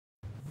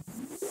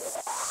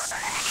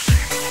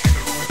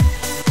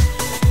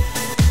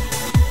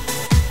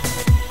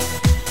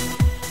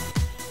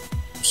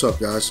What's up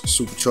guys,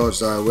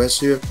 Supercharged iOS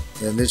here,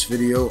 and in this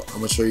video I'm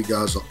going to show you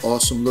guys an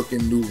awesome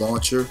looking new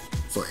launcher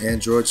for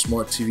Android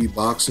Smart TV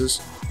boxes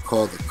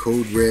called the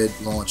KODI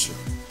launcher.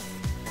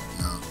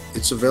 Now,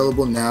 it's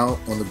available now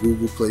on the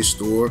Google Play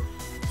Store.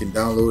 You can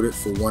download it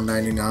for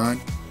 $1.99,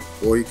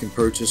 or you can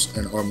purchase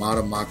an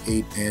Armada Mach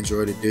 8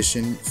 Android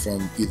edition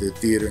from either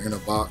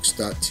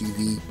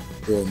theaterinAbox.tv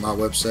or my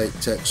website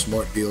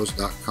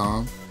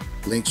techsmartdeals.com.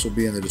 Links will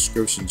be in the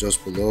description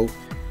just below.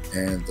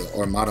 And the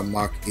Armada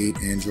Mach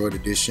 8 Android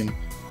edition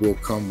will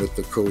come with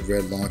the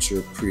KODI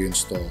launcher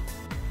pre-installed.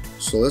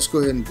 So let's go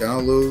ahead and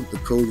download the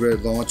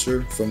KODI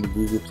launcher from the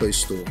Google Play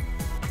Store.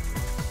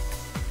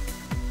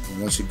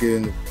 And once you get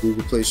in the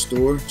Google Play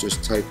Store,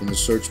 just type in the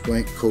search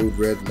blank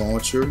KODI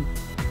launcher.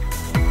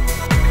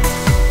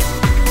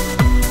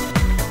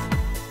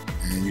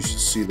 And you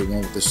should see the one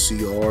with the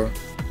CR.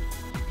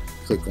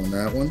 Click on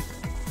that one.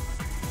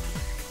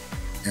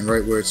 And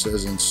right where it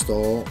says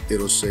install,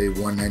 it'll say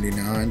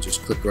 $1.99.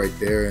 Just click right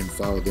there and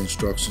follow the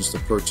instructions to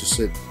purchase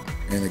it.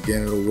 And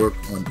again, it'll work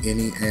on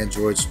any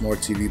Android Smart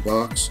TV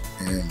box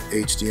and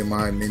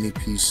HDMI mini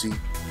PC.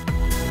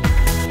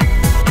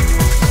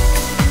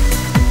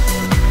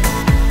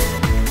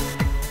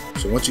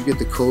 So once you get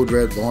the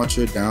KODI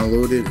launcher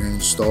downloaded and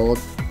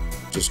installed,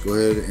 just go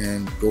ahead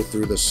and go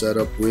through the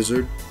setup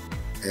wizard,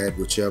 add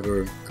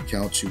whichever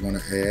accounts you want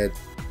to add.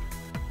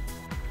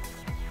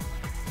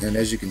 And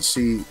as you can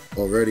see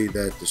already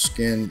that the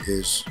skin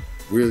is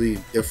really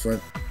different.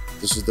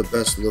 This is the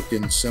best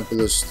looking,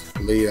 simplest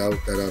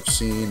layout that I've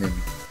seen, and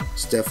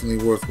it's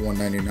definitely worth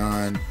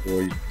 $1.99.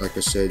 Or like I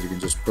said, you can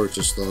just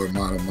purchase the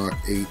Armada Mach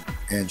 8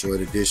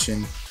 Android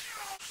edition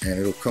and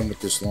it'll come with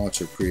this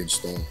launcher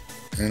pre-installed.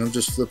 And I'm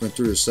just flipping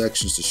through the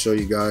sections to show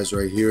you guys.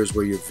 Right here is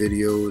where your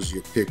videos,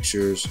 your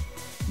pictures,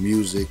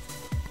 music,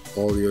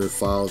 all your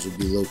files will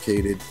be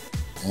located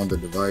on the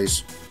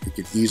device. You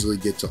can easily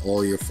get to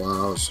all your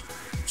files.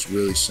 It's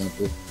really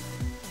simple.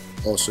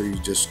 Also, you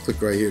just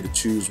click right here to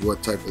choose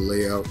what type of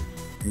layout,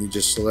 and you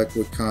just select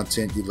what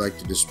content you'd like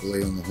to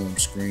display on the home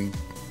screen,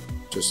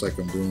 just like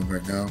I'm doing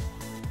right now.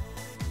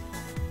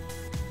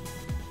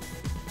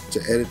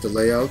 To edit the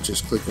layout,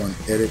 just click on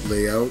Edit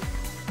Layout,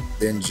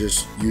 then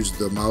just use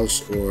the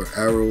mouse or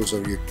arrows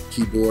of your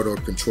keyboard or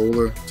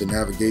controller to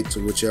navigate to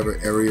whichever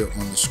area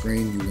on the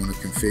screen you want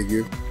to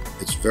configure.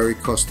 It's very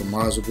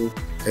customizable.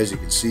 As you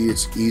can see,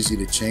 it's easy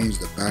to change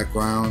the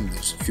background.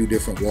 There's a few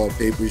different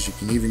wallpapers. You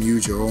can even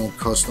use your own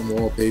custom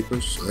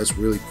wallpapers, so that's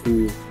really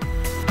cool.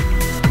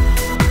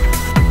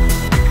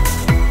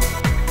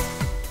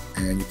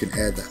 And you can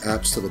add the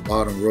apps to the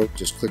bottom row.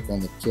 Just click on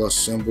the plus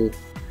symbol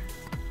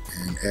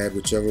and add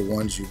whichever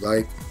ones you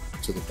like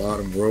to the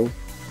bottom row.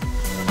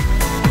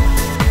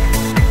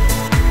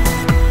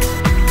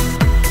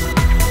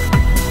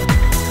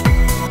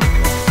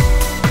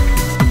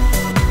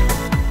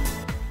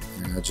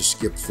 Just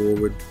skip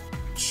forward,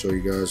 show you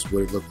guys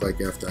what it looked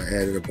like after I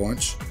added a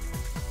bunch.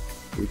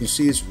 You can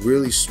see it's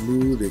really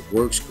smooth, it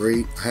works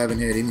great. I haven't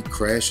had any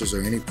crashes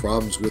or any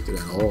problems with it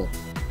at all.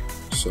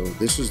 So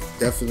this is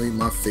definitely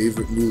my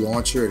favorite new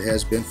launcher. It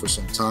has been for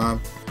some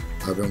time.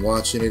 I've been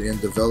watching it in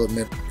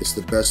development. It's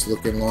the best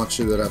looking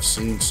launcher that I've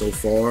seen so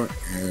far,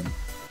 and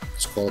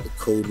it's called the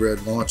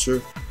KODI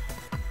launcher.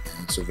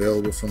 It's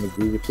available from the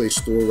Google Play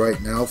Store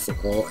right now for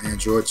all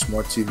Android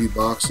Smart TV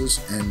boxes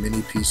and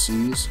mini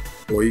PCs,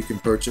 or you can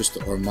purchase the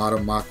Armada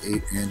Mach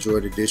 8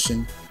 Android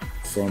edition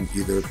from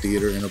either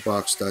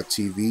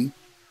theaterinAbox.tv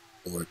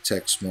or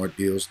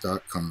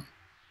techsmartdeals.com.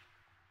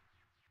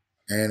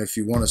 And if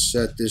you want to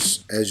set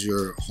this as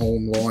your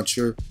home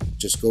launcher,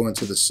 just go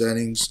into the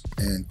settings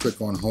and click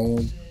on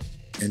home,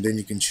 and then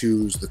you can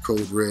choose the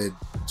KODI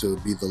to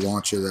be the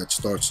launcher that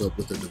starts up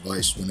with the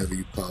device whenever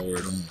you power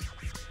it on.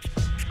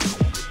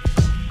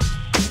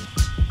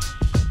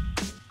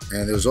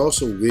 And there's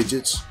also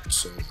widgets,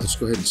 so let's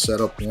go ahead and set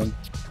up one.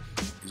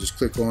 You just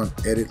click on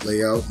Edit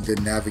Layout and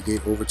then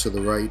navigate over to the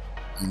right,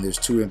 and there's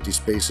two empty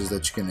spaces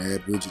that you can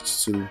add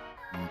widgets to.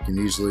 You can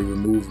easily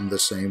remove them the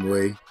same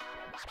way.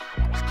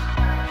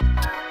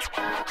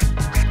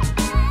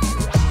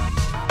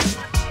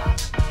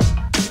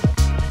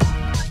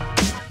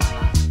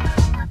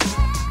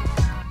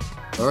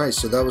 Alright,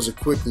 so that was a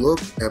quick look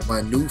at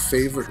my new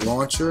favorite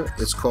launcher.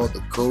 It's called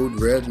the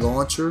KODI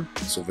launcher.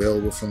 It's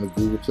available from the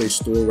Google Play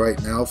Store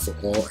right now for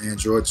all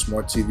Android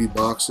Smart TV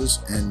boxes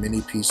and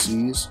mini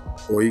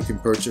PCs. Or you can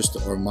purchase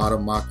the Armada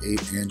Mach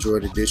 8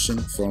 Android edition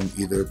from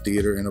either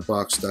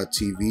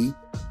theaterinAbox.tv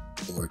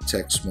or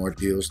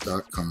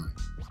techsmartdeals.com.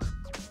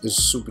 This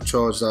is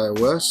Supercharged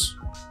iOS.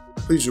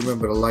 Please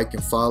remember to like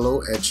and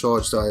follow at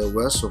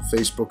CHARGEDiOS on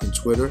Facebook and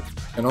Twitter,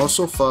 and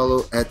also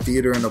follow at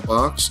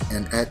theaterinAbox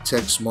and at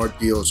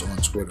techsmartdeals on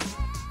Twitter.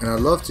 And I'd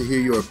love to hear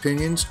your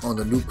opinions on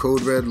the new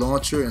KODI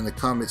launcher in the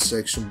comment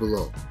section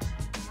below.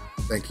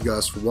 Thank you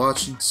guys for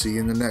watching. See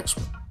you in the next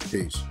one.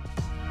 Peace.